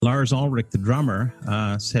Lars Ulrich, the drummer,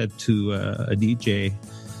 said to a DJ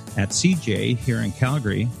at CJ here in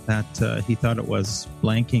Calgary that he thought it was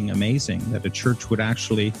blanking amazing that a church would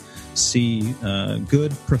actually see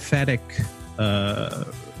good prophetic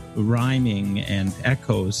rhyming and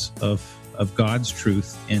echoes of God's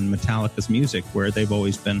truth in Metallica's music, where they've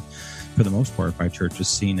always been, for the most part, by churches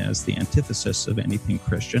seen as the antithesis of anything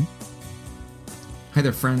Christian. Hi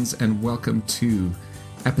there, friends, and welcome to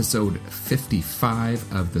episode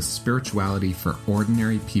 55 of the Spirituality for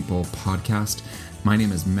Ordinary People podcast. My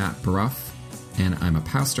name is Matt Bruff, and I'm a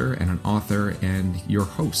pastor and an author and your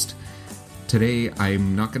host. Today,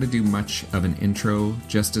 I'm not going to do much of an intro,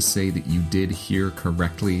 just to say that you did hear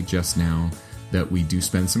correctly just now that we do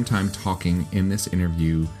spend some time talking in this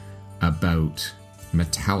interview about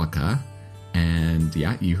Metallica. And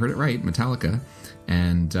yeah, you heard it right, Metallica.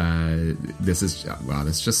 And this is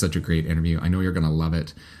just such a great interview. I know you're going to love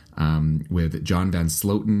it. With John Van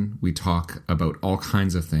Sloten, we talk about all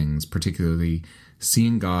kinds of things, particularly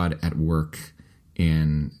seeing God at work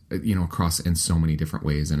in so many different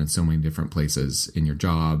ways and in so many different places in your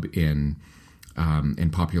job, in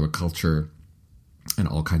popular culture, and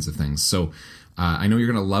all kinds of things. So I know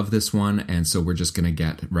you're going to love this one, and so we're just going to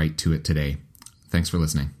get right to it today. Thanks for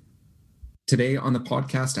listening. Today on the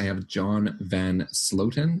podcast, I have John Van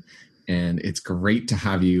Sloten, and it's great to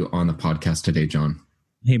have you on the podcast today, John.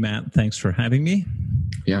 Hey, Matt. Thanks for having me.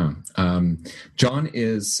 Yeah. John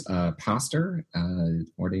is a pastor,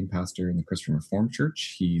 ordained pastor in the Christian Reformed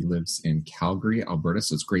Church. He lives in Calgary, Alberta,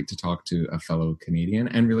 so it's great to talk to a fellow Canadian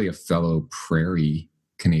and really a fellow Prairie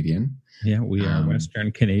Canadian. Yeah, we are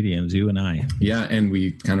Western Canadians, you and I. Yeah, and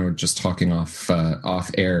we kind of were just talking off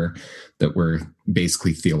air that we're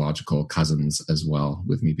basically theological cousins as well,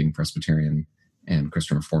 with me being Presbyterian and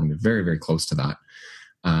Christian Reformed, very, very close to that.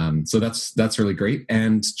 So that's really great.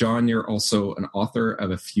 And John, you're also an author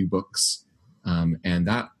of a few books, and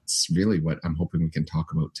that's really what I'm hoping we can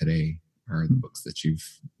talk about today, are the books that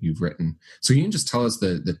you've written. So you can just tell us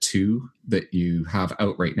the two that you have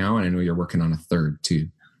out right now, and I know you're working on a third too.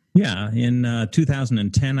 Yeah, in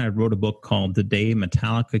 2010, I wrote a book called The Day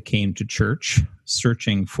Metallica Came to Church,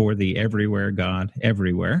 Searching for the Everywhere God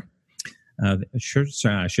Everywhere. I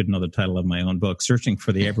should know the title of my own book, Searching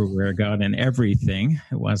for the Everywhere God in Everything.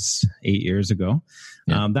 It was 8 years ago.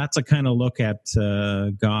 Yeah. That's a kind of look at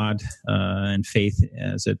God and faith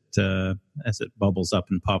as it bubbles up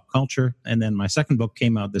in pop culture. And then my second book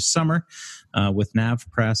came out this summer with Nav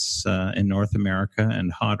Press in North America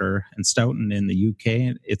and Hodder and Stoughton in the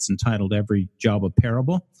UK. It's entitled Every Job a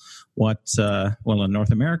Parable. In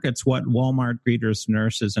North America, it's what Walmart greeters,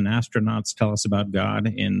 nurses, and astronauts tell us about God.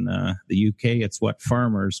 In the UK, it's what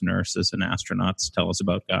farmers, nurses, and astronauts tell us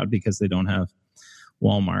about God, because they don't have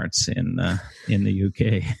Walmarts in the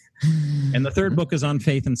UK. And the third book is on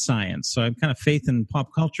faith and science. So I've kind of faith in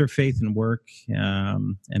pop culture, faith in work,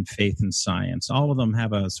 and faith in science. All of them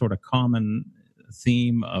have a sort of common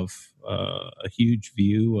theme of a huge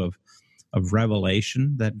view of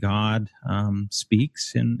revelation, that God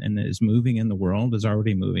speaks and is moving in the world, is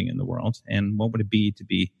already moving in the world. And what would it be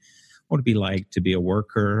like to be a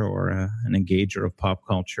worker or an engager of pop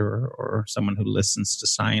culture, or someone who listens to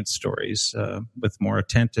science stories with more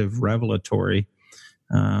attentive, revelatory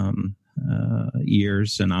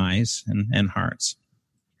ears and eyes and hearts.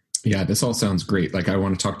 Yeah, this all sounds great. Like, I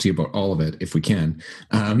want to talk to you about all of it if we can.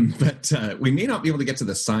 But we may not be able to get to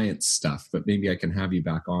the science stuff, but maybe I can have you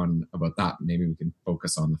back on about that. Maybe we can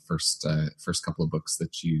focus on the first couple of books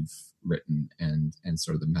that you've written and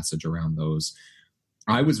sort of the message around those.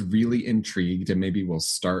 I was really intrigued, and maybe we'll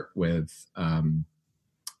start with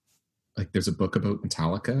there's a book about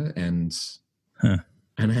Metallica, and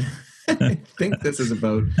I think this is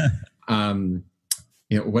about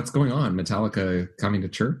what's going on, Metallica coming to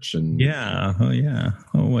church. And in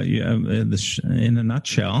a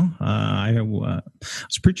nutshell, I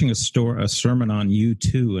was preaching a sermon on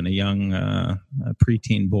U2, and a young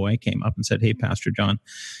preteen boy came up and said, "Hey, Pastor John,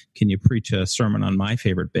 can you preach a sermon on my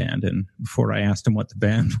favorite band?" And before I asked him what the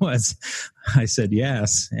band was, I said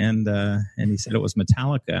yes, and he said it was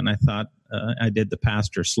Metallica, and I thought, I did the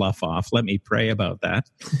pastor slough off. Let me pray about that.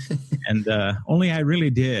 And only I really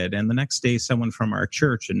did. And the next day, someone from our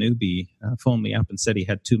church, a newbie, phoned me up and said he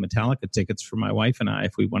had 2 Metallica tickets for my wife and I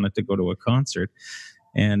if we wanted to go to a concert.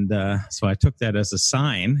 And so I took that as a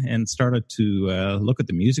sign and started to look at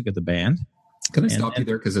the music of the band. Can I stop you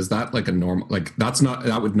there? Because is that like a normal,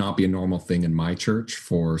 that would not be a normal thing in my church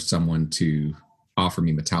for someone to offer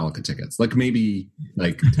me Metallica tickets, like maybe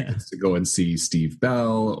like tickets to go and see Steve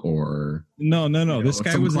Bell or no. This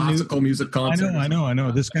guy was classical music concert. I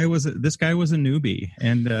know. This guy was a newbie,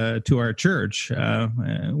 and to our church,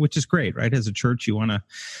 which is great, right? As a church, you want to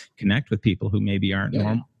connect with people who maybe aren't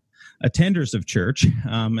normal attenders of church,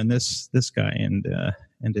 and this guy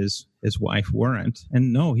and his wife weren't.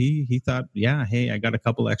 And no, he thought, hey, I got a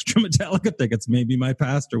couple extra Metallica tickets. Maybe my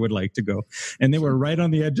pastor would like to go. And they were right on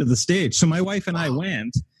the edge of the stage. So my wife and I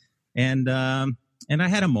went, and I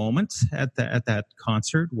had a moment at that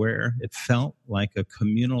concert where it felt like a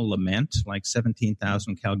communal lament, like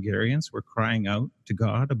 17,000 Calgarians were crying out to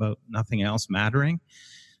God about nothing else mattering,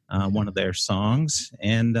 one of their songs.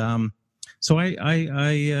 And so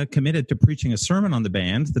I committed to preaching a sermon on the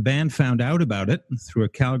band. The band found out about it through a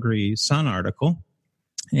Calgary Sun article.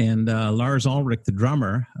 And Lars Ulrich, the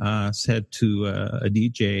drummer, said to a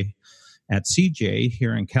DJ at CJ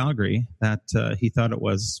here in Calgary that he thought it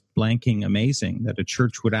was blanking amazing that a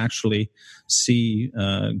church would actually see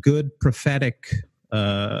good prophetic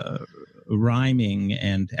rhyming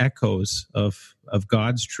and echoes of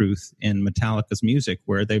God's truth in Metallica's music,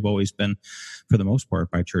 where they've always been, for the most part,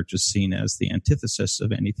 by churches seen as the antithesis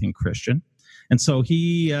of anything Christian. And so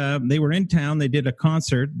they were in town. They did a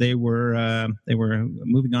concert. They were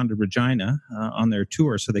moving on to Regina on their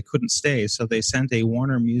tour, so they couldn't stay. So they sent a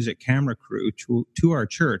Warner Music camera crew to our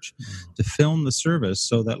church to film the service,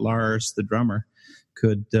 so that Lars, the drummer,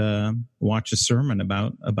 could watch a sermon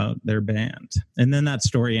about their band. And then that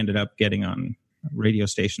story ended up getting on radio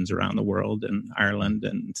stations around the world and Ireland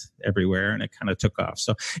and everywhere, and it kind of took off.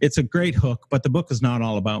 So it's a great hook, but the book is not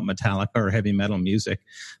all about Metallica or heavy metal music.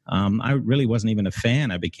 I really wasn't even a fan.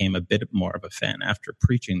 I became a bit more of a fan after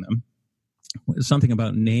preaching them. Something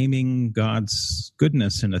about naming God's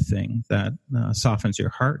goodness in a thing that softens your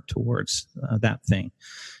heart towards that thing.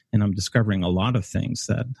 And I'm discovering a lot of things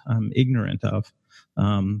that I'm ignorant of.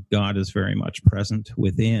 God is very much present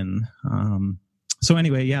within. So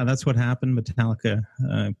anyway, that's what happened. Metallica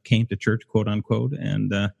came to church, quote unquote,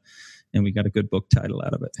 and we got a good book title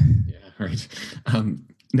out of it. Yeah, right.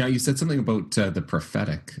 Now you said something about the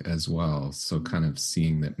prophetic as well. So kind of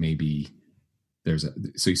seeing that maybe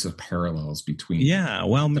so you saw parallels between. Yeah,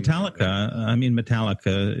 well, Metallica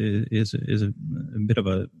is a bit of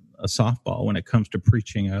a softball when it comes to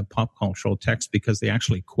preaching a pop cultural text, because they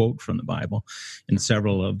actually quote from the Bible in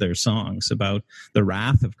several of their songs about the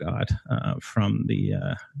wrath of God from the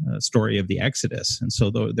story of the Exodus. And so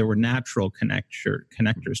there were natural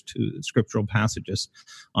connectors to scriptural passages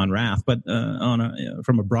on wrath. But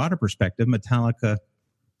from a broader perspective, Metallica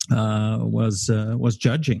was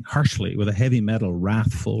judging harshly with a heavy metal,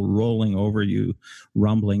 wrathful, rolling over you,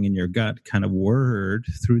 rumbling in your gut kind of word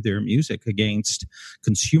through their music against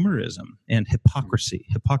consumerism and hypocrisy.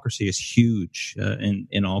 Hypocrisy is huge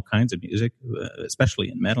in all kinds of music, especially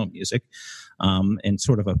in metal music, and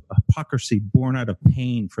sort of a hypocrisy born out of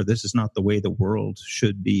pain for this is not the way the world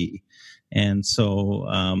should be. And so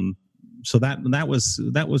that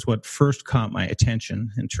was what first caught my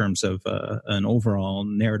attention in terms of an overall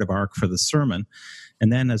narrative arc for the sermon.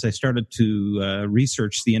 And then as I started to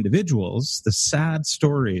research the individuals, the sad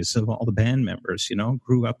stories of all the band members,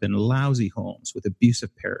 grew up in lousy homes with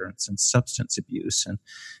abusive parents and substance abuse.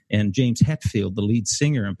 And James Hetfield, the lead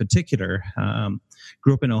singer in particular,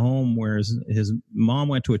 grew up in a home where his mom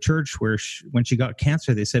went to a church where when she got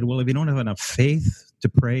cancer, they said, well, if you don't have enough faith to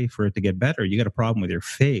pray for it to get better, you got a problem with your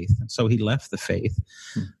faith. And so he left the faith.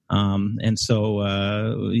 And so,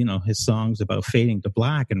 his songs about fading to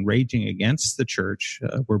black and raging against the church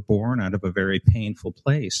were born out of a very painful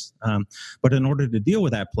place. But in order to deal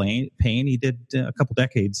with that pain, he did a couple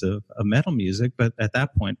decades of metal music, but at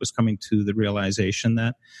that point was coming to the realization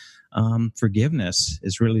that forgiveness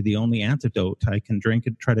is really the only antidote. I can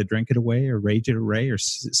try to drink it away or rage it away or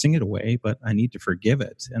sing it away, but I need to forgive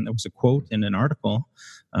it. And there was a quote in an article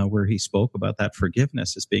where he spoke about that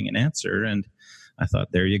forgiveness as being an answer. And I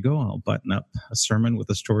thought, there you go. I'll button up a sermon with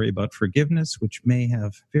a story about forgiveness, which may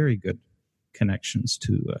have very good connections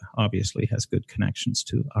to, obviously has good connections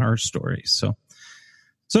to our story. So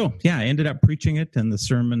I ended up preaching it, and the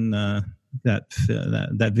sermon,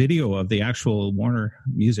 that video of the actual Warner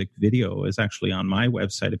Music video is actually on my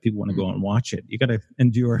website if people want to go and watch it. You got to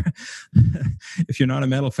endure, if you're not a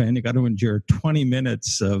metal fan, you got to endure 20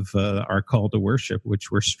 minutes of our call to worship,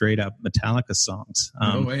 which were straight up Metallica songs.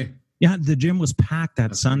 No way. Yeah, the gym was packed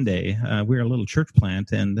that Sunday. We were a little church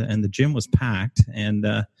plant, and the gym was packed, and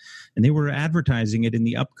they were advertising it in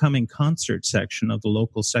the upcoming concert section of the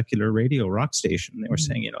local secular radio rock station. They were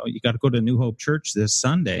saying, you got to go to New Hope Church this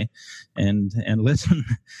Sunday and listen.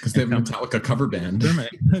 Because they have a Metallica cover band.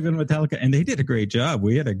 Metallica, and they did a great job.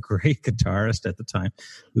 We had a great guitarist at the time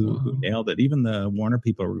who nailed it. Even the Warner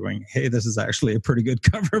people were going, "Hey, this is actually a pretty good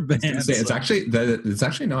cover band." It's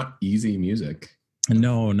actually not easy music.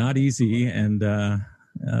 No, not easy, and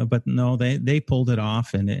but no, they pulled it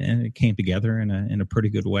off, and it came together in a pretty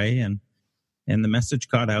good way, and the message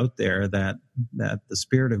got out there that the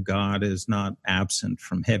Spirit of God is not absent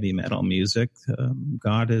from heavy metal music.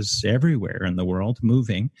 God is everywhere in the world,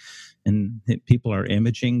 moving, and people are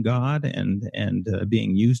imaging God and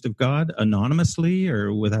being used of God anonymously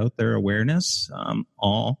or without their awareness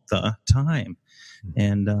all the time,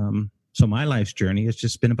 and. So my life's journey has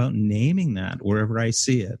just been about naming that wherever I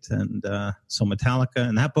see it. And so Metallica,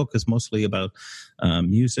 and that book is mostly about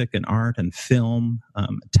music and art and film,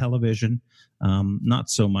 television, not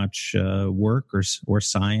so much work or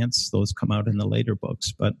science. Those come out in the later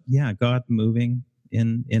books. But yeah, God moving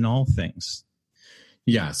in all things.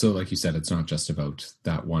 Yeah, so like you said, it's not just about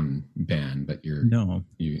that one band, but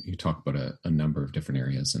you talk about a number of different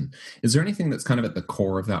areas. And is there anything that's kind of at the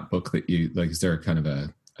core of that book that you like? Is there kind of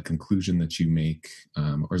a conclusion that you make,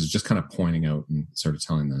 or is it just kind of pointing out and sort of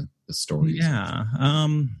telling the stories? Yeah.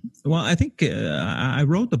 Well, I think I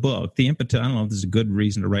wrote the book. The impetus, I don't know if this is a good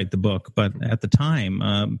reason to write the book, but at the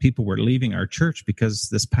time, people were leaving our church because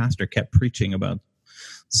this pastor kept preaching about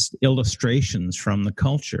illustrations from the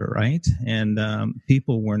culture, right? And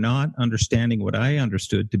people were not understanding what I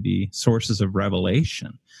understood to be sources of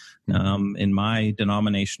revelation. In my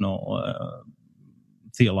denominational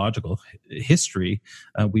theological history,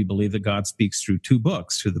 we believe that God speaks through two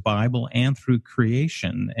books, through the Bible and through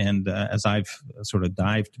creation. And as I've sort of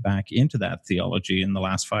dived back into that theology in the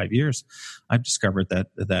last 5 years, I've discovered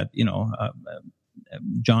that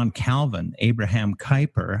John Calvin, Abraham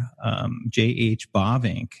Kuyper, J.H.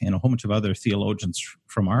 Bavinck, and a whole bunch of other theologians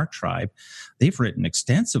from our tribe, they've written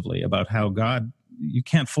extensively about how God, you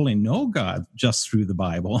can't fully know God just through the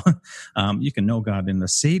Bible. You can know God in a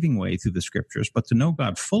saving way through the scriptures, but to know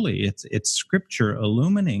God fully, it's scripture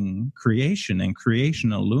illumining creation and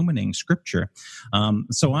creation illumining scripture.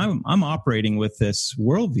 So I'm operating with this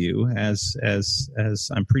worldview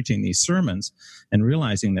as I'm preaching these sermons and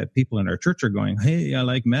realizing that people in our church are going, "Hey, I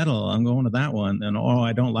like metal, I'm going to that one," and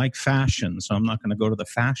I don't like fashion, so I'm not going to go to the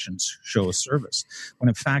fashion show service. When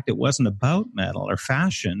in fact it wasn't about metal or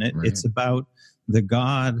fashion. It's about the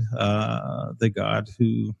God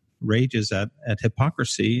who rages at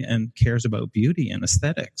hypocrisy and cares about beauty and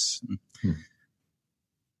aesthetics.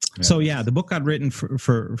 So yeah, the book got written for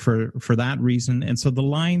that reason, and so the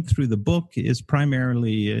line through the book is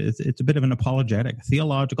primarily it's a bit of an apologetic,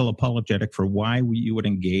 theological apologetic for why you would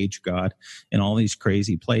engage God in all these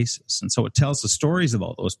crazy places, and so it tells the stories of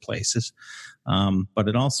all those places, but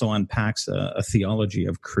it also unpacks a theology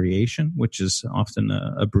of creation, which is often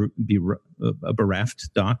a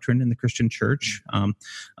bereft doctrine in the Christian church.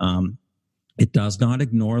 It does not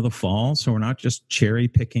ignore the fall, so we're not just cherry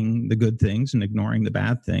picking the good things and ignoring the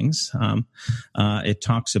bad things. It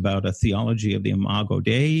talks about a theology of the Imago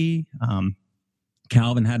Dei.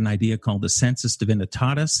 Calvin had an idea called the sensus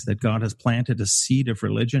divinitatis, that God has planted a seed of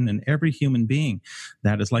religion in every human being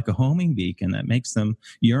that is like a homing beacon that makes them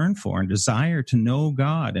yearn for and desire to know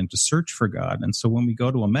God and to search for God. And so when we go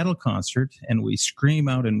to a metal concert and we scream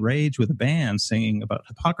out in rage with a band singing about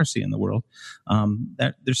hypocrisy in the world,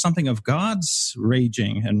 that there's something of God's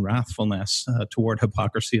raging and wrathfulness toward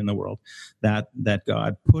hypocrisy in the world that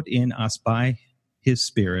God put in us by His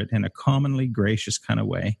Spirit in a commonly gracious kind of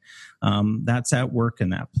way. That's at work in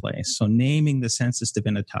that place. So naming the sensus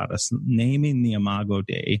divinitatis, naming the Imago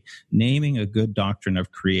Dei, naming a good doctrine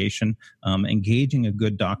of creation, engaging a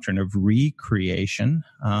good doctrine of recreation,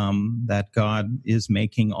 that God is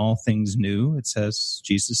making all things new. It says,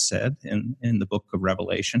 Jesus said in the book of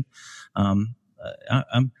Revelation.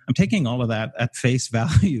 I'm taking all of that at face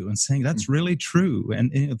value and saying that's really true.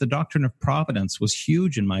 And the doctrine of providence was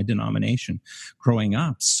huge in my denomination growing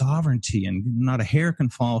up. Sovereignty, and not a hair can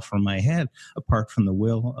fall from my head apart from the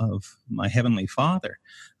will of my heavenly Father.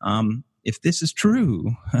 If this is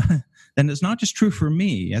true, then it's not just true for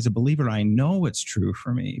me. As a believer, I know it's true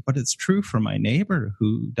for me, but it's true for my neighbor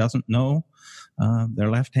who doesn't know their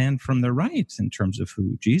left hand from their right in terms of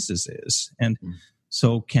who Jesus is. And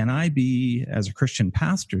so can I be, as a Christian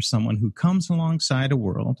pastor, someone who comes alongside a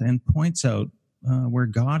world and points out where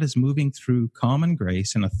God is moving through common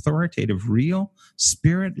grace and authoritative, real,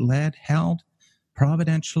 Spirit-led, held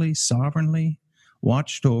providentially, sovereignly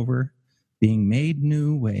watched over, being made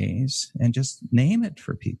new ways, and just name it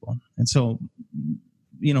for people. And so,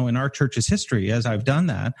 in our church's history, as I've done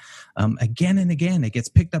that, again and again, it gets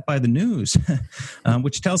picked up by the news,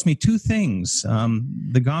 which tells me two things.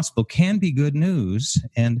 The gospel can be good news,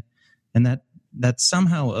 and that's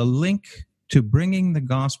somehow a link to bringing the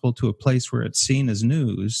gospel to a place where it's seen as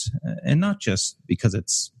news, and not just because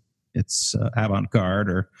it's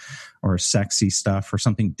avant-garde or sexy stuff or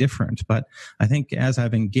something different. But I think as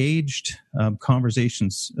I've engaged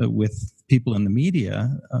conversations with people in the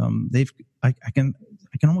media, I can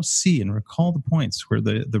almost see and recall the points where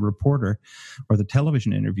the reporter or the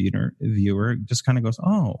television viewer just kind of goes,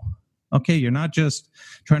 "Oh, okay, you're not just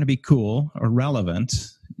trying to be cool or relevant.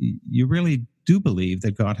 You really do believe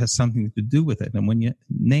that God has something to do with it." And when you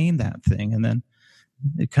name that thing, and then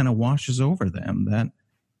it kind of washes over them that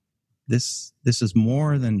this is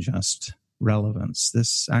more than just relevance.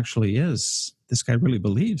 This guy really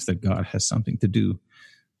believes that God has something to do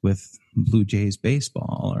with Blue Jays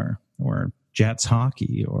baseball or Jets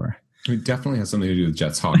hockey, or it definitely has something to do with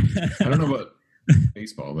Jets hockey. I don't know about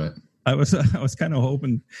baseball, but I was kind of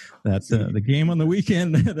hoping that the game on the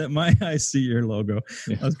weekend that my eyes see your logo.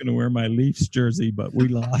 Yeah. I was going to wear my Leafs jersey, but we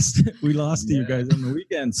lost. We lost to you guys on the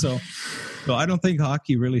weekend. So I don't think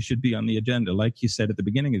hockey really should be on the agenda. Like you said at the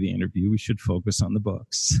beginning of the interview, we should focus on the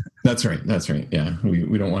books. That's right. Yeah,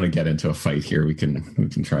 we don't want to get into a fight here. We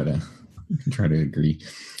can try to agree.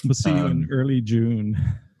 We'll see you in early June.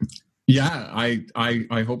 Yeah,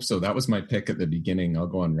 I hope so. That was my pick at the beginning. I'll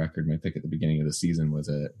go on record. My pick at the beginning of the season was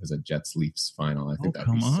a Jets Leafs final. I think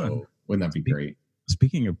wouldn't that be great?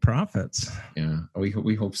 Speaking of prophets. Yeah,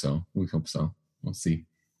 we hope so. We'll see.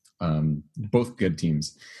 Both good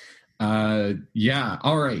teams. Yeah.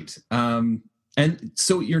 All right. And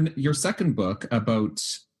so your second book about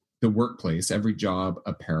the workplace, Every Job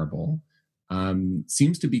a Parable,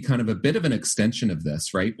 seems to be kind of a bit of an extension of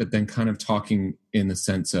this, right? But then kind of talking in the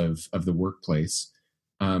sense of the workplace.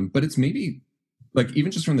 But it's maybe like,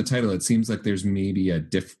 even just from the title, it seems like there's maybe a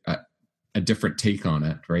different take on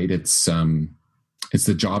it, right? It's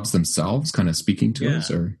the jobs themselves kind of speaking to us,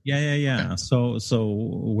 or yeah. So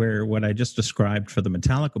where what I just described for the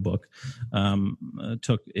Metallica book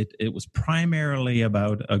it was primarily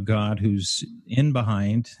about a God who's in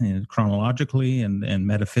behind chronologically and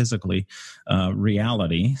metaphysically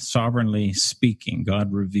reality, sovereignly speaking.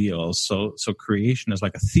 God reveals. So creation is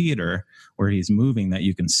like a theater where he's moving that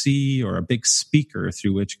you can see, or a big speaker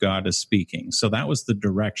through which God is speaking. So that was the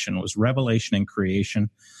direction, was revelation and creation.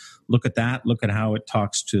 Look at that. Look at how it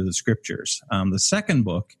talks to the scriptures. The second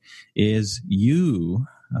book is you,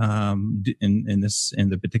 in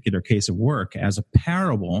the particular case of work, as a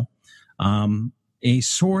parable, a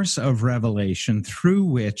source of revelation through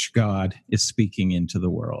which God is speaking into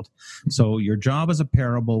the world. So your job is a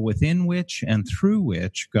parable within which and through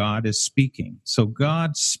which God is speaking. So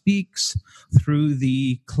God speaks through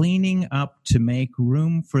the cleaning up to make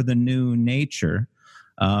room for the new nature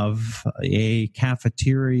of a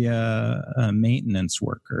cafeteria maintenance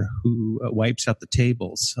worker who wipes out the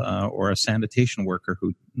tables, or a sanitation worker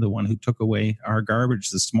the one who took away our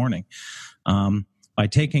garbage this morning. By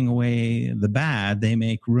taking away the bad, they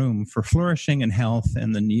make room for flourishing and health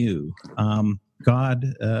and the new.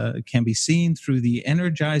 God can be seen through the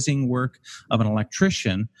energizing work of an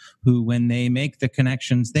electrician who, when they make the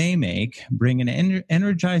connections they make, bring an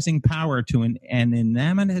energizing power to an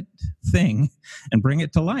inanimate thing and bring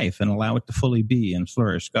it to life and allow it to fully be and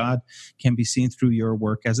flourish. God can be seen through your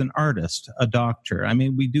work as an artist, a doctor. I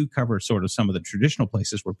mean, we do cover sort of some of the traditional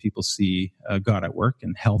places where people see God at work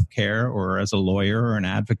in healthcare or as a lawyer or an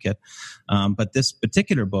advocate. But this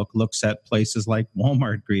particular book looks at places like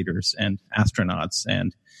Walmart greeters and astronauts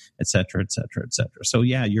and et cetera, et cetera, et cetera. So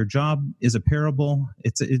yeah, your job is a parable.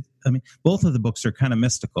 I mean, both of the books are kind of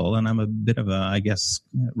mystical, and I'm a bit of a, I guess,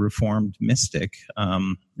 reformed mystic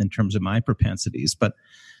in terms of my propensities. But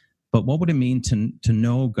what would it mean to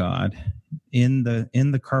know God in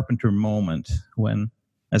the carpenter moment, when,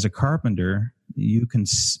 as a carpenter, you can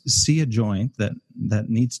see a joint that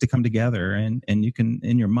needs to come together, and you can,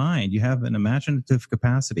 in your mind, you have an imaginative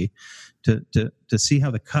capacity to see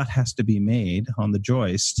how the cut has to be made on the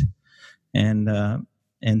joist, and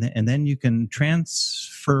then you can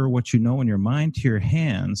transfer what you know in your mind to your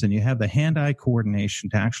hands, and you have the hand-eye coordination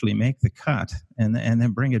to actually make the cut, and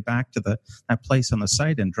then bring it back to that place on the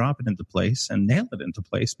site and drop it into place and nail it into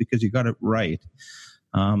place because you got it right.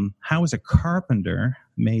 How is a carpenter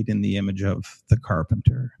made in the image of the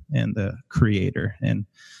carpenter and the creator and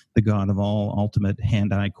the God of all ultimate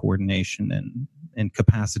hand-eye coordination and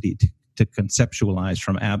capacity conceptualize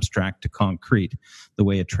from abstract to concrete the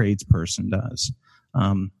way a tradesperson does.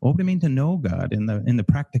 What would it mean to know God in the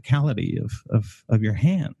practicality of your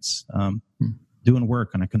hands, doing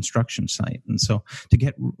work on a construction site? And so to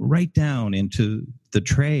get right down into the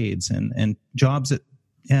trades and jobs that,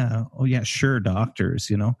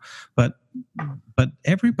 doctors, but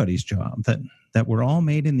everybody's job, that we're all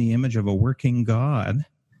made in the image of a working God.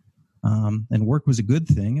 And work was a good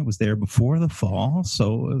thing. It was there before the fall.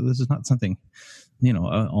 So this is not something,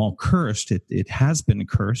 all cursed. It has been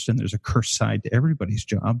cursed, and there's a cursed side to everybody's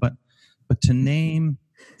job. But to name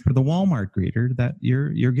for the Walmart greeter that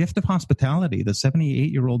your gift of hospitality, the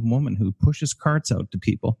 78-year-old woman who pushes carts out to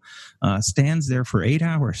people, stands there for 8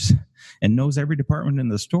 hours and knows every department in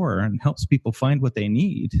the store and helps people find what they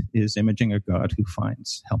need, is imaging a God who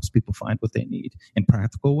helps people find what they need in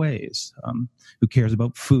practical ways, who cares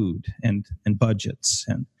about food and budgets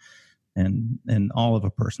and all of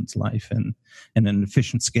a person's life and an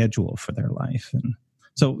efficient schedule for their life. And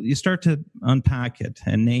so you start to unpack it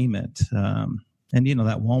and name it. And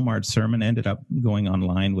that Walmart sermon ended up going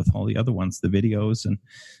online with all the other ones, the videos, and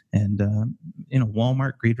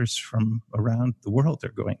Walmart greeters from around the world are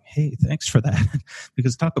going, hey, thanks for that.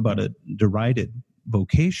 Because talk about a derided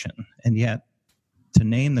vocation, and yet to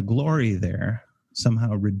name the glory there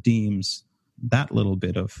somehow redeems that little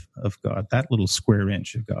bit of God, that little square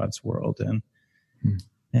inch of God's world.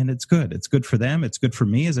 And it's good. It's good for them. It's good for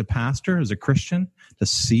me as a pastor, as a Christian, to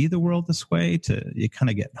see the world this way. You kind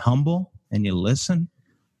of get humble and you listen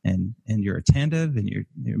and you're attentive and you're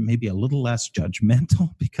maybe a little less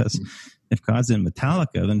judgmental, because if God's in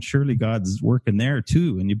Metallica, then surely God's working there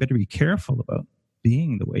too. And you better be careful about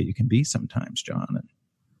being the way you can be sometimes, John. And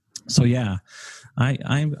so,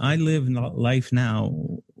 I live life now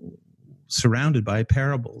surrounded by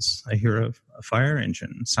parables. I hear a fire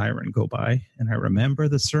engine siren go by, and I remember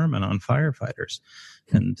the sermon on firefighters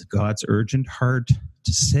and God's urgent heart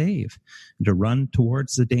to save and to run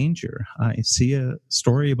towards the danger. I see a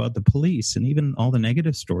story about the police and even all the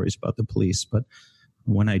negative stories about the police, but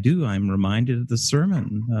when I do, I'm reminded of the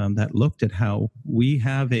sermon that looked at how we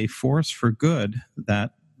have a force for good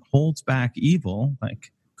that holds back evil,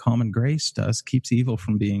 like common grace does, keeps evil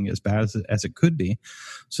from being as bad as it could be,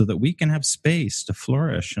 so that we can have space to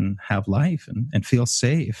flourish and have life and feel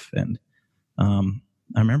safe. And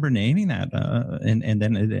I remember naming that, and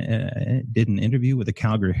then it did an interview with the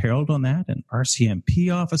Calgary Herald on that, and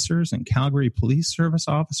RCMP officers and Calgary Police Service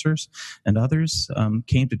officers and others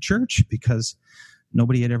came to church because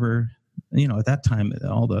nobody had ever, at that time,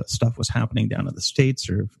 all the stuff was happening down in the States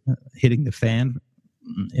or hitting the fan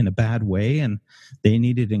in a bad way, and they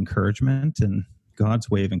needed encouragement, and God's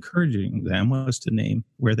way of encouraging them was to name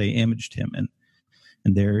where they imaged him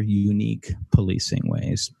in their unique policing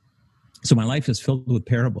ways. So my life is filled with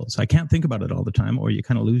parables. I can't think about it all the time, or you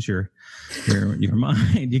kind of lose your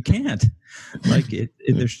mind. You can't. Like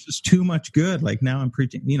there's just too much good. Like now I'm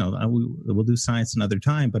preaching. We'll do science another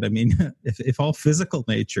time. But I mean, if all physical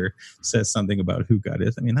nature says something about who God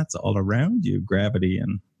is, I mean that's all around you: gravity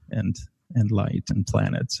and light and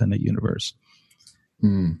planets and a universe.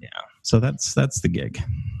 Yeah. So that's the gig.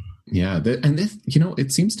 Yeah.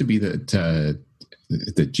 It seems to be that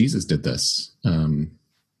Jesus did this.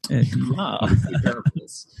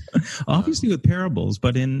 Obviously with parables,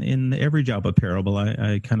 but in every job of parable,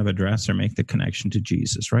 I kind of address or make the connection to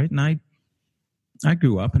Jesus, right? And I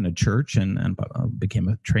grew up in a church and became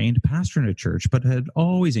a trained pastor in a church, but had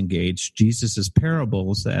always engaged Jesus's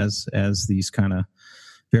parables as these kind of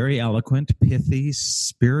very eloquent, pithy,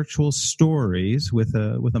 spiritual stories with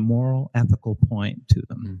a moral, ethical point to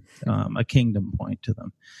them, a kingdom point to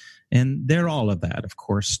them. And they're all of that, of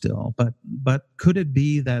course, still. But could it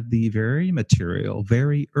be that the very material,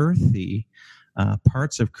 very earthy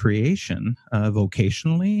parts of creation,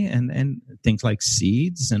 vocationally, and things like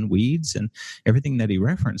seeds and weeds and everything that he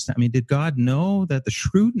referenced, I mean, did God know that the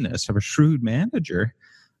shrewdness of a shrewd manager,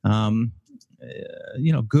 good,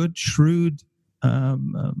 shrewd,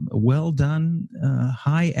 well done,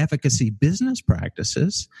 high efficacy business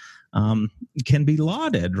practices can be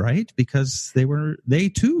lauded, right? Because they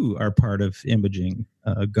too are part of imaging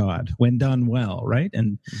God when done well, right?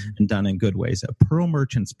 And done in good ways. A pearl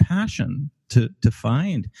merchant's passion to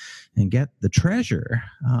find and get the treasure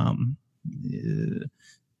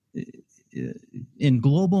in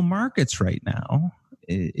global markets right now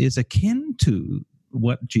is akin to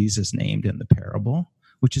what Jesus named in the parable,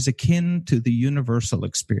 which is akin to the universal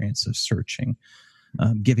experience of searching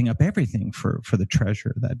giving up everything for the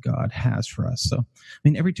treasure that God has for us. So, I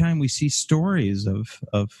mean, every time we see stories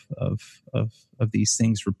of these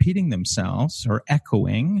things repeating themselves or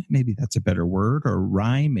echoing, maybe that's a better word, or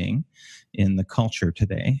rhyming in the culture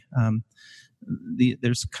today,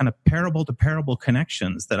 there's kind of parable to parable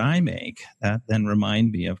connections that I make that then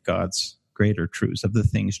remind me of God's greater truths, of the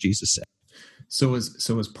things Jesus said. So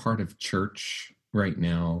as part of church right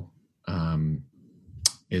now,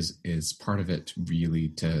 is part of it really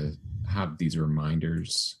to have these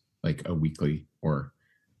reminders, like a weekly, or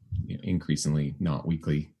increasingly not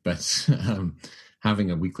weekly, but having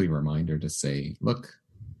a weekly reminder to say, look,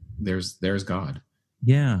 there's God.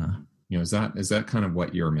 Yeah. Is that kind of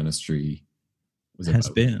what your ministry has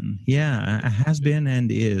been? Yeah, it has been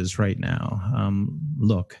and is right now.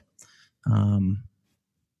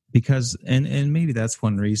 Because and maybe that's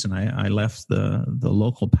one reason I left the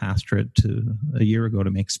local pastorate a year ago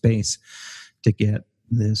to make space to get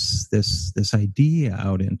this idea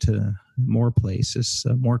out into more places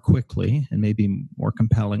more quickly and maybe more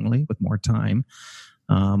compellingly with more time.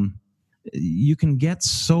 You can get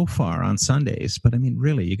so far on Sundays, but I mean,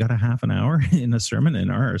 really, you got a half an hour in a sermon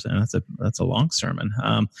in ours, and that's a long sermon.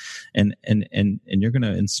 And you're going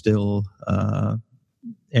to instill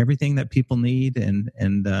everything that people need, and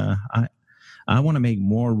I want to make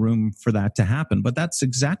more room for that to happen. But that's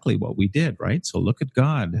exactly what we did, right? So look at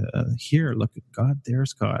God here, look at God,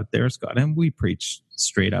 there's God, and we preach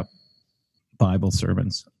straight up Bible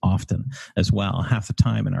sermons often as well, half the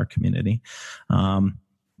time in our community.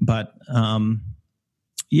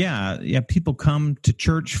 People come to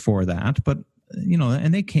church for that, but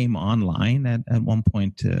and they came online at one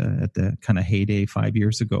point at the kind of heyday 5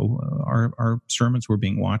 years ago. Our sermons were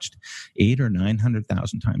being watched 800,000 or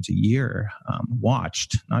 900,000 times a year.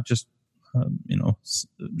 Watched, not just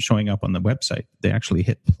showing up on the website. They actually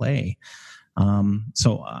hit play.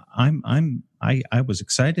 So I was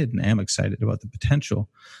excited and am excited about the potential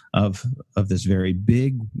of this very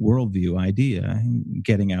big worldview idea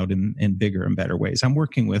getting out in bigger and better ways. I'm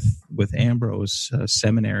working with Ambrose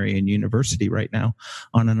Seminary and University right now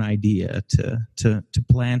on an idea to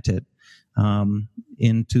plant it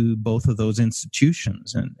into both of those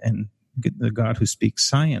institutions, and the God who speaks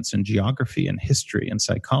science and geography and history and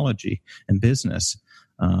psychology and business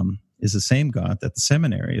is the same God that the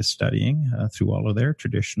seminary is studying through all of their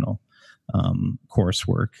traditional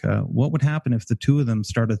coursework. What would happen if the two of them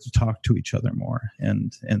started to talk to each other more,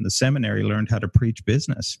 and the seminary learned how to preach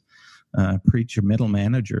business, preach a middle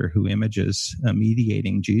manager who images a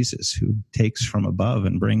mediating Jesus who takes from above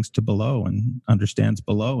and brings to below and understands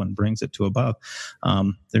below and brings it to above?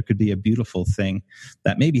 There could be a beautiful thing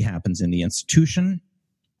that maybe happens in the institution,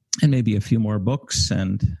 and maybe a few more books,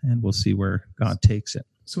 and we'll see where God takes it.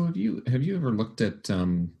 So have you ever looked at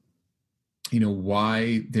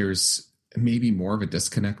why there's maybe more of a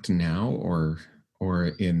disconnect now or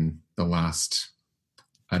in the last,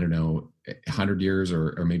 I don't know, 100 years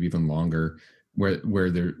or maybe even longer, where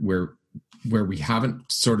we haven't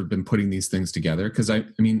sort of been putting these things together? Because I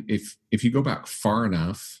mean, if you go back far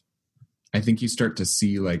enough, I think you start to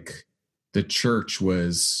see like the church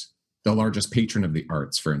was the largest patron of the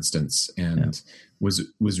arts, for instance, and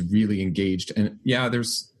was really engaged. And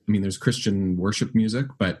there's Christian worship music,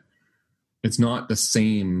 but it's not the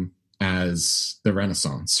same as the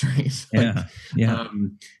Renaissance, right?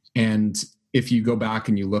 And if you go back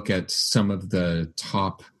and you look at some of the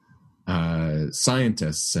top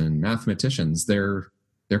scientists and mathematicians, they're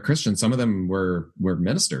Christian. Some of them were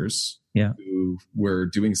ministers who were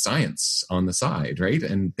doing science on the side, right?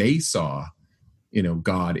 And they saw,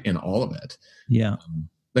 God in all of it. Yeah.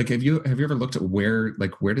 Like, have you ever looked at where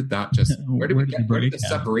did the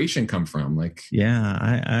separation come from? Like,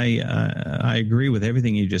 I agree with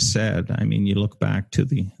everything you just said. I mean, you look back to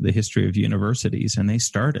the history of universities, and they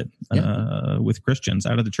started with Christians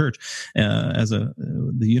out of the church the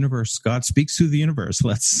universe. God speaks through the universe.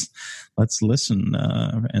 Let's listen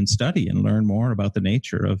and study and learn more about the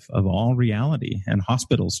nature of all reality, and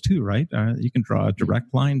hospitals too, right? You can draw a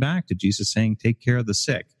direct line back to Jesus saying, "Take care of the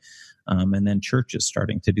sick." And then churches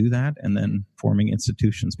starting to do that, and then forming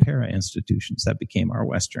institutions, para-institutions that became our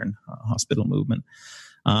Western hospital movement.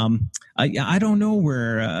 I don't know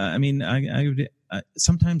where.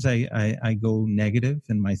 Sometimes I go negative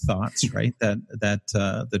in my thoughts, right? that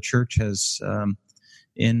the church has,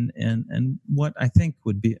 in what I think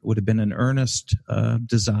would have been an earnest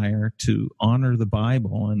desire to honor the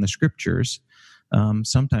Bible and the Scriptures.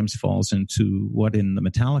 Sometimes falls into what in the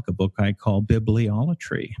Metallica book I call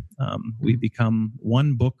bibliolatry. We become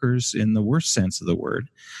one bookers in the worst sense of the word.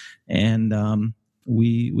 And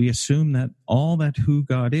we assume that all that who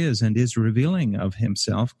God is and is revealing of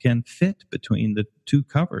himself can fit between the two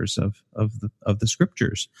covers of the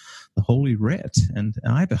scriptures, the Holy Writ. And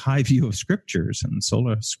I have a high view of scriptures and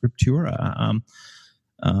sola scriptura,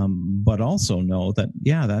 but also know that,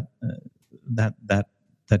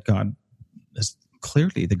 that God is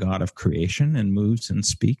clearly the God of creation and moves and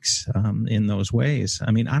speaks in those ways.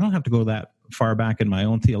 I mean, I don't have to go that far back in my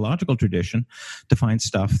own theological tradition to find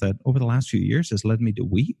stuff that over the last few years has led me to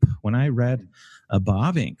weep. When I read a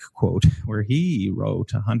Bavinck quote where he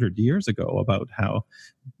wrote 100 years ago about how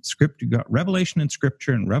scripture, revelation in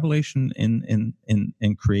scripture and revelation in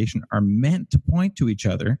creation are meant to point to each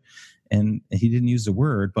other. And he didn't use the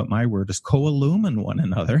word, but my word is co-illumine one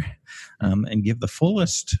another and give the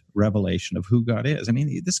fullest revelation of who God is. I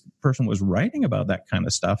mean, this person was writing about that kind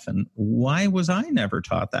of stuff. And why was I never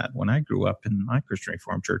taught that when I grew up in my Christian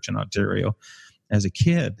Reformed church in Ontario as a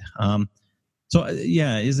kid?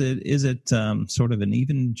 Is it sort of an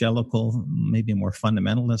evangelical, maybe a more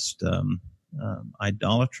fundamentalist,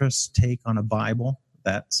 idolatrous take on a Bible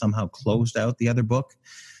that somehow closed out the other book?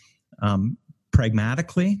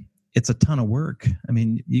 Pragmatically, it's a ton of work. I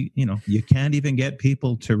mean, you can't even get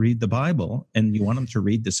people to read the Bible, and you want them to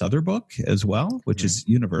read this other book as well, which is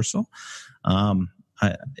universal.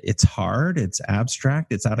 It's hard. It's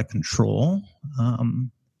abstract. It's out of control.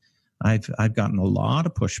 I've gotten a lot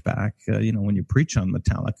of pushback. When you preach on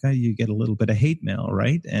Metallica, you get a little bit of hate mail,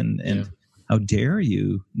 right? And how dare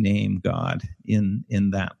you name God in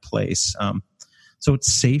that place? So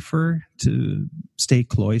it's safer to stay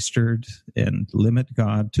cloistered and limit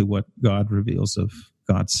God to what God reveals of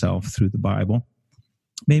God's self through the Bible.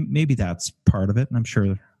 Maybe that's part of it, and I'm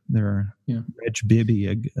sure there are. Reg Bibby,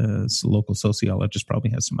 a local sociologist,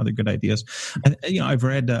 probably has some other good ideas. I've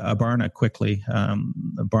read Barna quickly.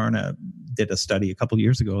 Barna did a study a couple of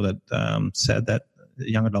years ago that said that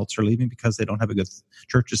young adults are leaving because they don't have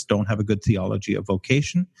churches don't have a good theology of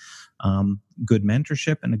vocation, good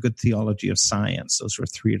mentorship, and a good theology of science. Those were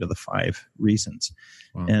 3 out of the 5 reasons.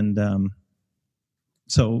 Wow. And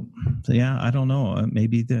I don't know.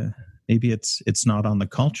 Maybe it's not on the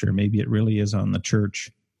culture. Maybe it really is on the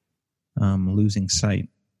church losing sight.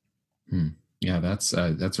 Yeah, that's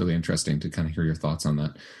really interesting to kind of hear your thoughts on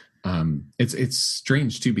that. It's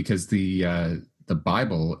strange too, because the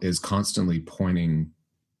Bible is constantly pointing,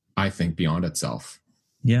 I think, beyond itself.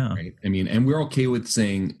 Yeah. Right. I mean, and we're okay with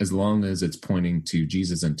saying as long as it's pointing to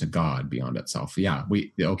Jesus and to God beyond itself. Yeah,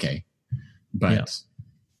 okay. But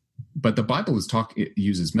the Bible it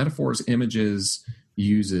uses metaphors, images,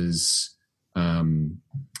 uses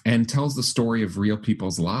and tells the story of real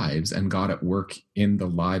people's lives and God at work in the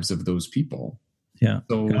lives of those people. Yeah.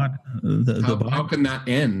 So God, how can that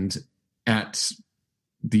end at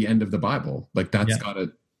the end of the Bible? Like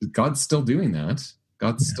God's still doing that.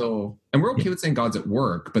 God's still, and we're okay with saying God's at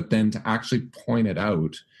work, but then to actually point it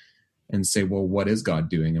out and say, well, what is God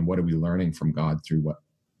doing, and what are we learning from God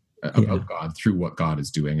about God through what God is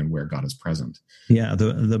doing and where God is present? Yeah,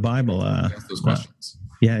 the Bible. Ask those questions.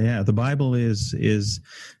 The Bible is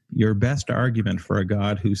your best argument for a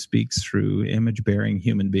God who speaks through image-bearing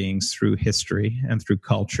human beings, through history and through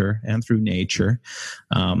culture and through nature.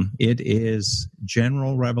 It is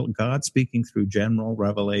God speaking through general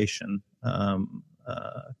revelation,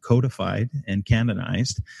 codified and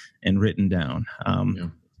canonized and written down.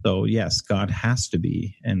 So yes, God has to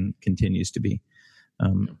be and continues to be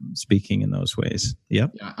speaking in those ways.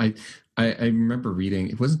 Yep. Yeah, I remember reading,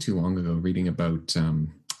 it wasn't too long ago, reading about,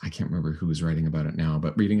 I can't remember who was writing about it now,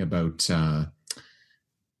 but reading about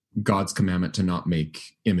God's commandment to not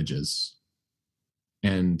make images.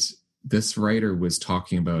 And this writer was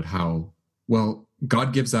talking about how, well,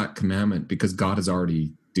 God gives that commandment because God is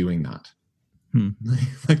already doing that.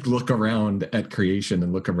 Like look around at creation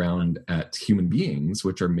and look around at human beings,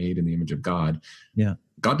 which are made in the image of God. Yeah.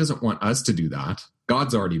 God doesn't want us to do that.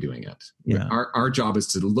 God's already doing it. Yeah. Our job is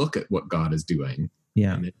to look at what God is doing.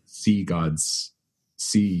 Yeah. And see God's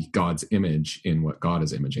image in what God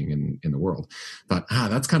is imaging in the world. But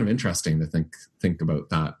that's kind of interesting to think about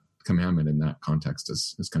that commandment in that context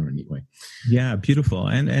is kind of a neat way. Yeah, beautiful.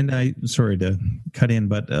 And I, sorry to cut in,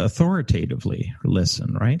 but authoritatively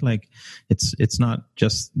listen, right? Like it's not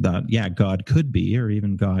just that, God could be, or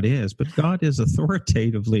even God is, but God is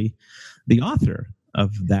authoritatively the author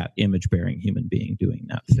of that image-bearing human being doing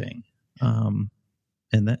that thing. And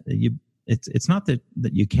that it's not that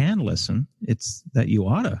you can listen, it's that you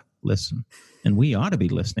ought to listen. And we ought to be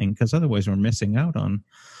listening, because otherwise we're missing out on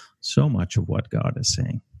so much of what God is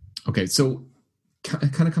saying. Okay, so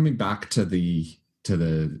kind of coming back to the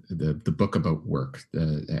book about work,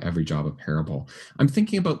 the Every Job a Parable. I'm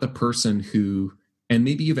thinking about the person who and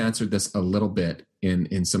maybe you've answered this a little bit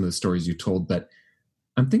in some of the stories you told, but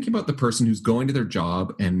I'm thinking about the person who's going to their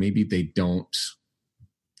job and maybe they don't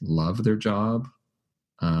love their job.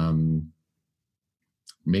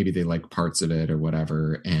 Maybe they like parts of it or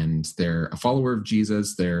whatever, and they're a follower of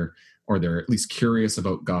Jesus, they're at least curious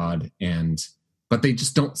about God, but they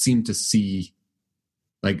just don't seem to see,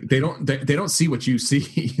 like they don't see what you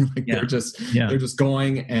see. Like they're just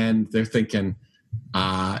going and they're thinking,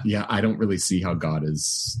 I don't really see how God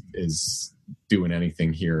is doing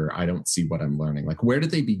anything here. I don't see what I'm learning. Like, where do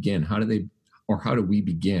they begin? How do we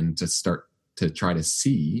begin to start to try to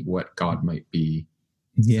see what God might be?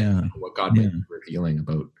 Yeah. What God might be revealing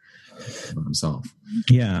about himself.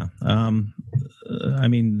 Yeah. I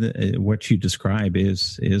mean, what you describe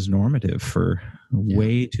is normative for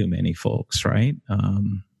way too many folks, right?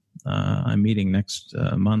 I'm meeting next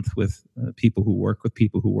month with people who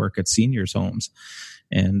work at seniors' homes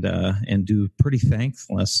and do pretty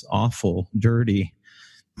thankless, awful, dirty,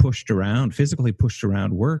 physically pushed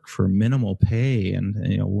around work for minimal pay. And,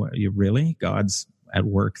 God's at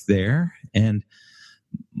work there. And,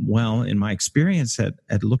 well, in my experience at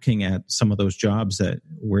looking at some of those jobs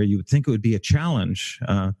where you would think it would be a challenge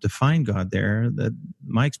to find God there, that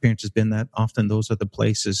my experience has been that often those are the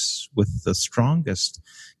places with the strongest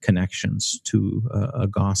connections to a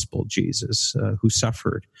gospel Jesus who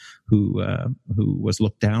suffered, who was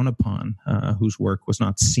looked down upon, whose work was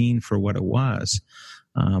not seen for what it was.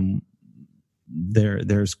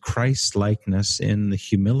 There's Christ-likeness in the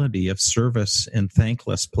humility of service in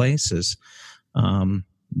thankless places.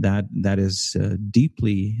 That is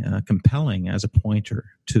deeply compelling as a pointer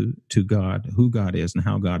to God, who God is and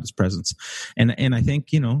how God is present. And I think,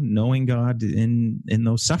 knowing God in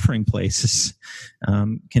those suffering places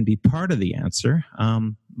can be part of the answer.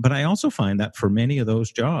 But I also find that for many of those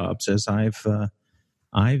jobs, as I've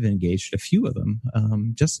engaged a few of them,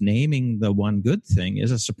 just naming the one good thing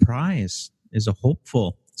is a surprise, is a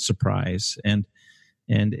hopeful surprise. And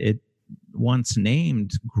it, once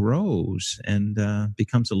named, grows and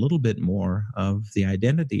becomes a little bit more of the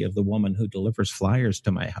identity of the woman who delivers flyers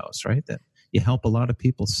to my house, right? That you help a lot of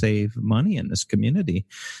people save money in this community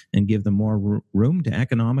and give them more room to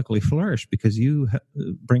economically flourish because you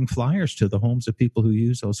bring flyers to the homes of people who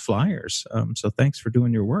use those flyers. So thanks for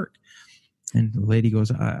doing your work. And the lady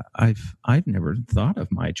goes, I've never thought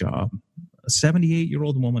of my job. A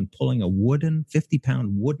 78-year-old woman pulling a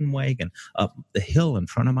 50-pound wooden wagon up the hill in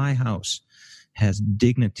front of my house has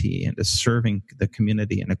dignity and is serving the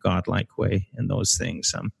community in a godlike way in those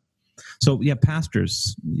things.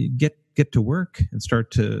 Pastors, get to work and start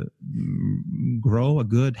to grow a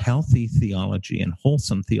good, healthy theology and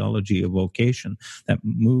wholesome theology of vocation that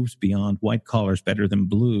moves beyond white collar is better than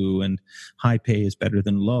blue and high pay is better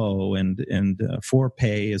than low and for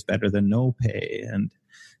pay is better than no pay and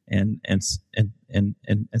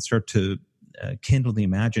start to kindle the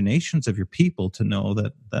imaginations of your people to know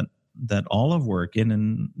that all of work in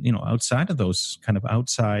and outside of those kind of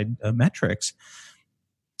outside metrics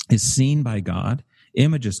is seen by God,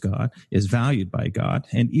 images God, is valued by God,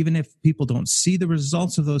 and even if people don't see the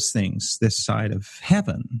results of those things this side of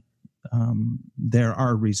heaven, there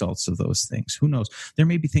are results of those things. Who knows? There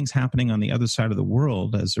may be things happening on the other side of the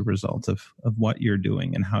world as a result of what you're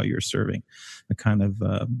doing and how you're serving, a kind of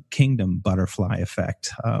kingdom butterfly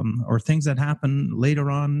effect, or things that happen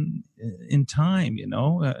later on in time.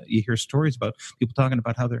 You hear stories about people talking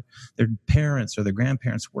about how their parents or their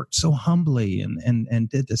grandparents worked so humbly and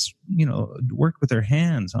did this, worked with their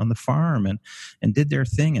hands on the farm and did their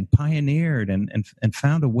thing and pioneered and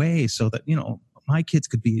found a way so that, my kids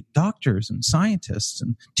could be doctors and scientists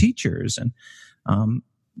and teachers and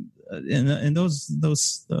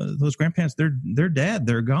those grandparents, they're dead,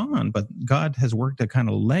 they're gone, but God has worked a kind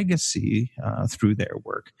of legacy through their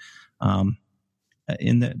work.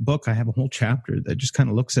 In the book, I have a whole chapter that just kind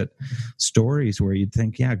of looks at stories where you'd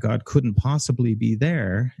think, God couldn't possibly be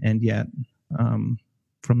there, and yet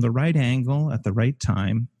from the right angle at the right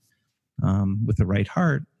time, with the right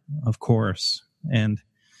heart, of course, and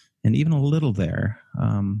even a little there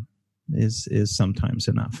is sometimes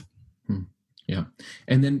enough. Yeah.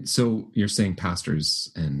 And then, so you're saying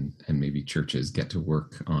pastors and maybe churches get to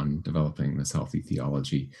work on developing this healthy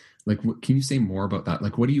theology. Like, can you say more about that?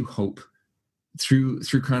 Like, what do you hope through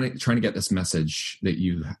trying to get this message that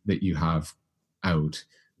you have out?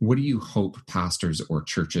 What do you hope pastors or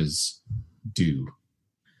churches do?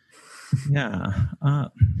 Yeah.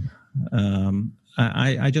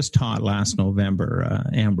 I just taught last November.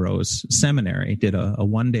 Ambrose Seminary did a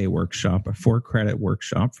one-day workshop, a 4-credit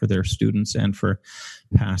workshop for their students and for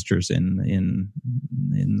pastors in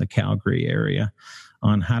the Calgary area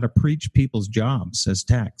on how to preach people's jobs as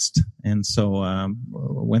text. And so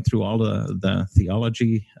went through all the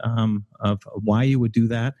theology of why you would do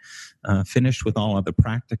that, finished with all of the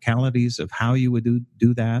practicalities of how you would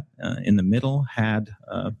do that. In the middle had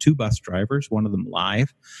 2 bus drivers, one of them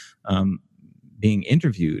live, being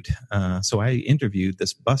interviewed. So I interviewed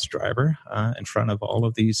this bus driver in front of all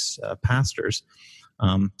of these pastors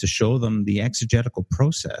to show them the exegetical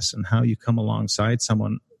process and how you come alongside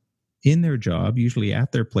someone in their job, usually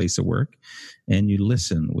at their place of work, and you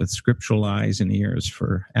listen with scriptural eyes and ears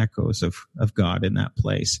for echoes of God in that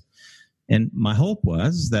place. And my hope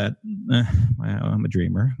was that, I'm a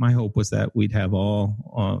dreamer, my hope was that we'd have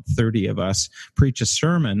all 30 of us preach a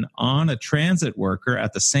sermon on a transit worker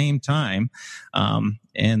at the same time,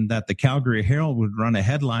 and that the Calgary Herald would run a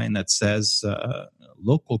headline that says,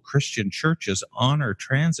 local Christian churches honor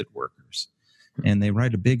transit workers. And they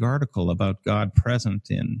write a big article about God present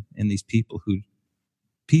in these people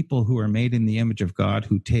who are made in the image of God,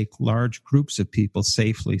 who take large groups of people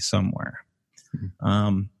safely somewhere.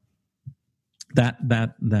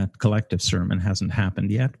 That collective sermon hasn't happened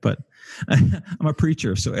yet, but I'm a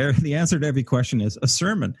preacher, so the answer to every question is a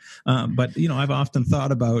sermon. But I've often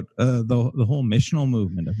thought about the whole missional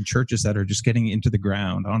movement of churches that are just getting onto the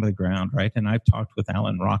ground, right? And I've talked with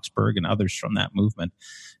Alan Roxburgh and others from that movement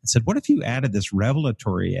and said, what if you added this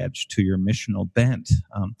revelatory edge to your missional bent?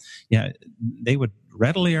 They would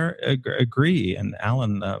readily agree. And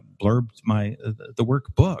Alan blurbed the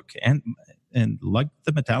workbook and like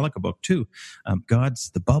the Metallica book too, God's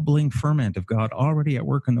the bubbling ferment of God already at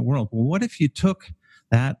work in the world. Well, what if you took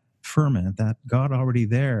that ferment, that God already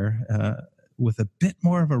there, with a bit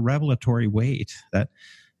more of a revelatory weight, that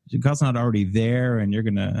God's not already there and you're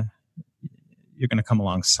going to come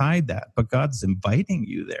alongside that, but God's inviting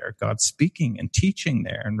you there. God's speaking and teaching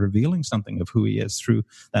there and revealing something of who he is through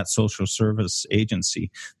that social service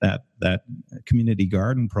agency, that community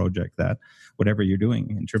garden project, that whatever you're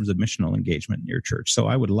doing in terms of missional engagement in your church. So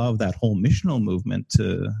I would love that whole missional movement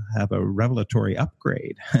to have a revelatory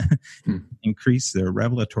upgrade, increase their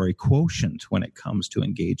revelatory quotient when it comes to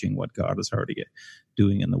engaging what God is already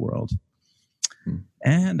doing in the world.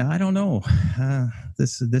 And I don't know.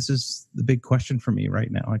 This is the big question for me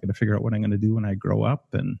right now. I got to figure out what I'm going to do when I grow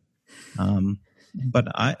up, and but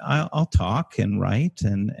I'll talk and write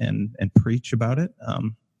and preach about it.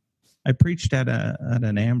 I preached at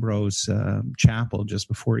an Ambrose chapel just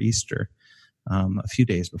before Easter, a few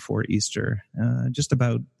days before Easter, just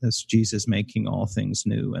about this Jesus making all things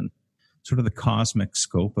new and sort of the cosmic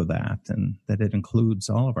scope of that, and that it includes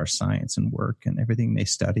all of our science and work and everything they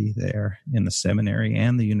study there in the seminary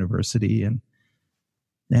and the university. And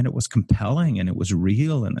it was compelling and it was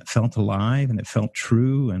real and it felt alive and it felt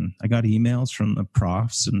true. And I got emails from the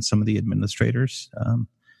profs and some of the administrators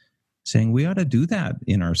saying we ought to do that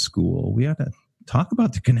in our school. We ought to talk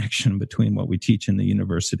about the connection between what we teach in the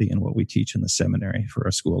university and what we teach in the seminary for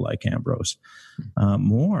a school like Ambrose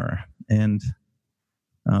more. And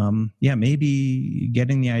maybe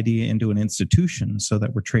getting the idea into an institution so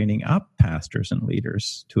that we're training up pastors and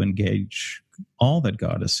leaders to engage all that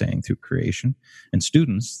God is saying through creation, and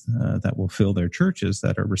students that will fill their churches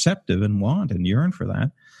that are receptive and want and yearn for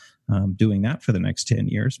that. Doing that for the next 10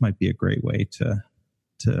 years might be a great way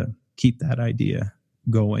to keep that idea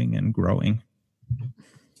going and growing.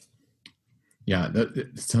 Yeah,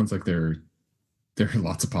 it sounds like there are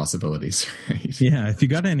lots of possibilities, right? Yeah, if you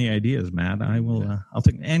got any ideas, Matt, I will. I'll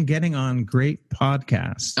take. And getting on great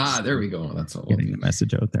podcasts. There we go. That's all. Getting the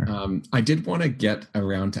message out there. I did want to get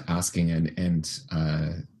around to asking and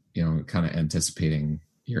kind of anticipating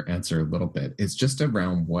your answer a little bit. It's just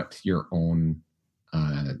around what your own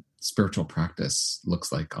spiritual practice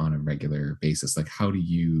looks like on a regular basis. Like, how do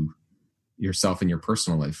you yourself in your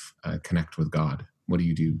personal life connect with God? What do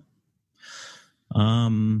you do?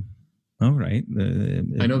 All right.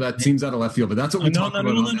 I know that seems out of left field, but that's what we talk about.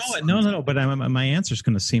 No. But my answer is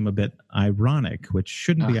going to seem a bit ironic, which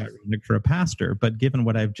shouldn't be ironic for a pastor. But given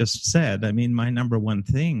what I've just said, I mean, my number one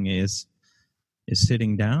thing is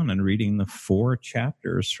sitting down and reading the 4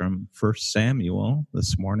 chapters from 1 Samuel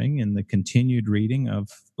this morning in the continued reading of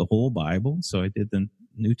the whole Bible. So I did the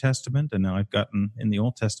New Testament, and now I've gotten in the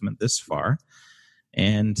Old Testament this far.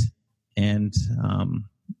 And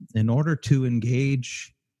in order to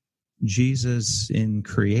engage Jesus in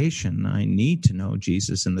creation, I need to know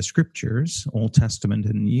Jesus in the scriptures, Old Testament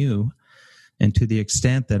and New. And to the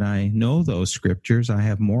extent that I know those scriptures, I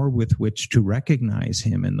have more with which to recognize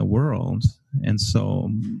him in the world. And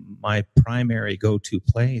so my primary go-to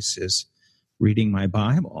place is reading my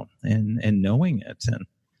Bible and knowing it. And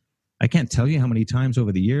I can't tell you how many times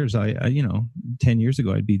over the years, I 10 years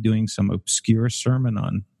ago, I'd be doing some obscure sermon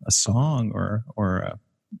on a song or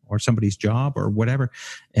somebody's job or whatever.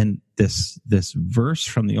 And this verse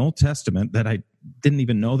from the Old Testament that I didn't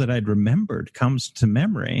even know that I'd remembered comes to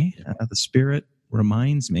memory. The Spirit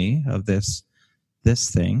reminds me of this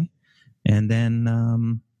thing, and then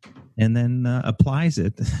applies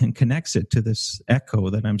it and connects it to this echo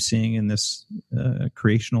that I'm seeing in this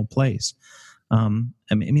creational place.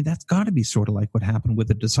 I mean, that's got to be sort of like what happened with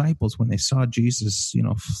the disciples when they saw Jesus,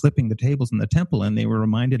 flipping the tables in the temple, and they were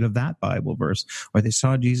reminded of that Bible verse, or they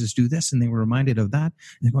saw Jesus do this and they were reminded of that.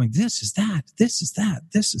 And they're going, this is that, this is that,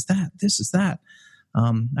 this is that, this is that.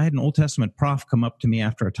 I had an Old Testament prof come up to me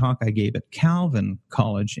after a talk I gave at Calvin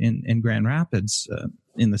College in Grand Rapids,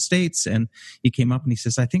 in the States. And he came up and he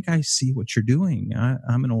says, I think I see what you're doing.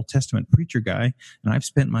 I'm an Old Testament preacher guy, and I've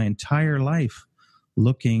spent my entire life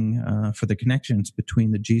looking for the connections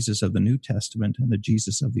between the Jesus of the New Testament and the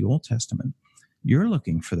Jesus of the Old Testament. You're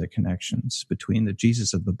looking for the connections between the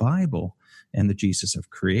Jesus of the Bible and the Jesus of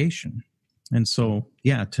creation. And so,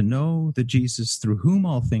 to know the Jesus through whom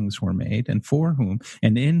all things were made, and for whom,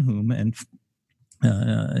 and in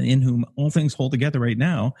whom all things hold together right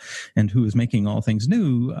now, and who is making all things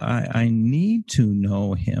new, I need to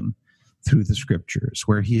know him through the scriptures,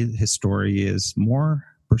 where his story is more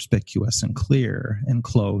perspicuous and clear and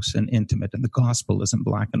close and intimate, and the gospel isn't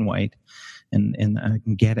black and white, and I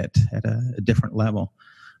can get it at a different level.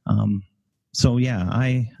 I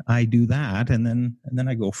do that, and then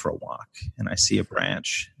I go for a walk, and I see a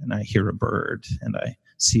branch, and I hear a bird, and I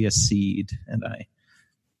see a seed, and I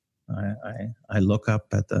look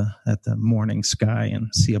up at the morning sky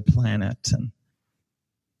and see a planet,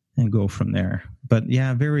 and go from there. But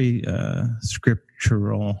very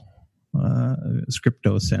scriptural,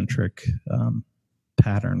 scriptocentric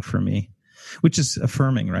pattern for me, which is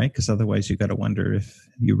affirming, right? Because otherwise you got to wonder if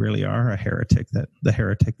you really are a heretic, the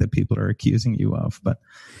heretic that people are accusing you of. But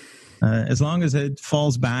as long as it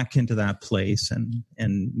falls back into that place and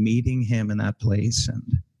meeting him in that place,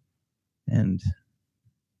 and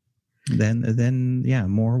then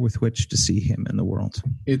more with which to see him in the world.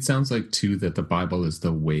 It sounds like too that the Bible is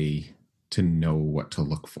the way to know what to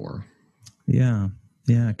look for. Yeah.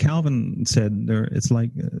 Calvin said it's like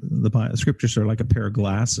the scriptures are like a pair of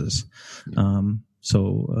glasses.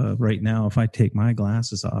 So right now, if I take my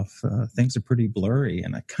glasses off, things are pretty blurry,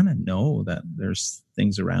 and I kind of know that there's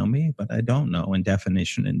things around me, but I don't know in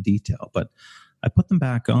definition and detail. But I put them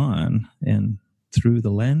back on, and through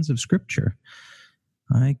the lens of scripture,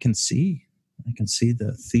 I can see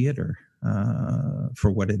the theater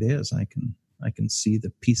for what it is. I can see the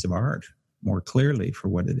piece of art more clearly for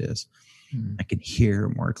what it is. I can hear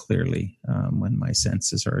more clearly when my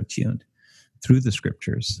senses are attuned through the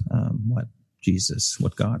scriptures, what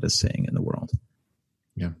God is saying in the world.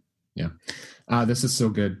 Yeah. This is so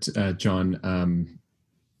good, John.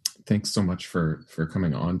 Thanks so much for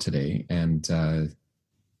coming on today. And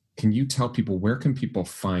can you tell people, where can people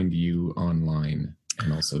find you online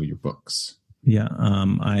and also your books? Yeah,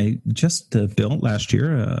 I just built last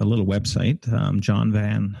year a little website,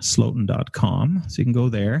 johnvansloten.com. So you can go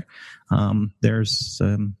there. There's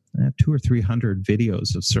 200 or 300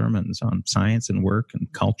 videos of sermons on science and work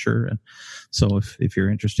and culture. And so if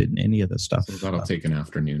you're interested in any of this stuff. So that'll take an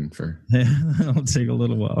afternoon for. It'll take a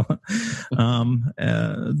little while.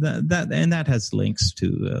 That has links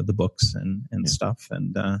to the books and stuff.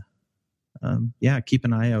 And keep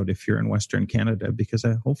an eye out if you're in Western Canada, because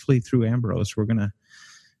hopefully through Ambrose, we're going to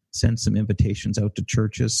send some invitations out to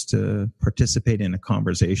churches to participate in a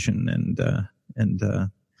conversation. And the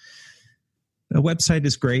website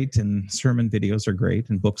is great, and sermon videos are great,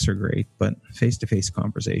 and books are great, but face-to-face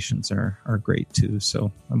conversations are great too.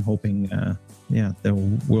 So I'm hoping, there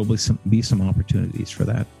will be some opportunities for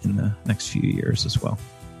that in the next few years as well.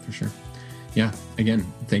 For sure. Yeah. Again,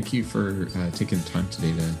 thank you for taking the time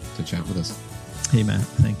today to chat with us. Hey, Matt.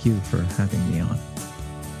 Thank you for having me on.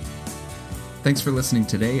 Thanks for listening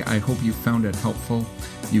today. I hope you found it helpful.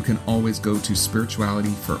 You can always go to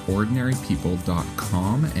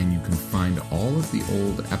spiritualityforordinarypeople.com, and you can find all of the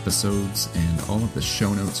old episodes and all of the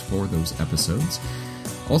show notes for those episodes.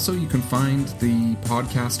 Also, you can find the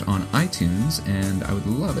podcast on iTunes, and I would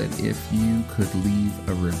love it if you could leave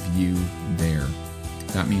a review there.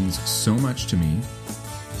 That means so much to me,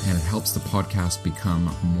 and it helps the podcast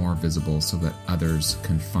become more visible so that others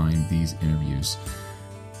can find these interviews.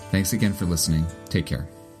 Thanks again for listening. Take care.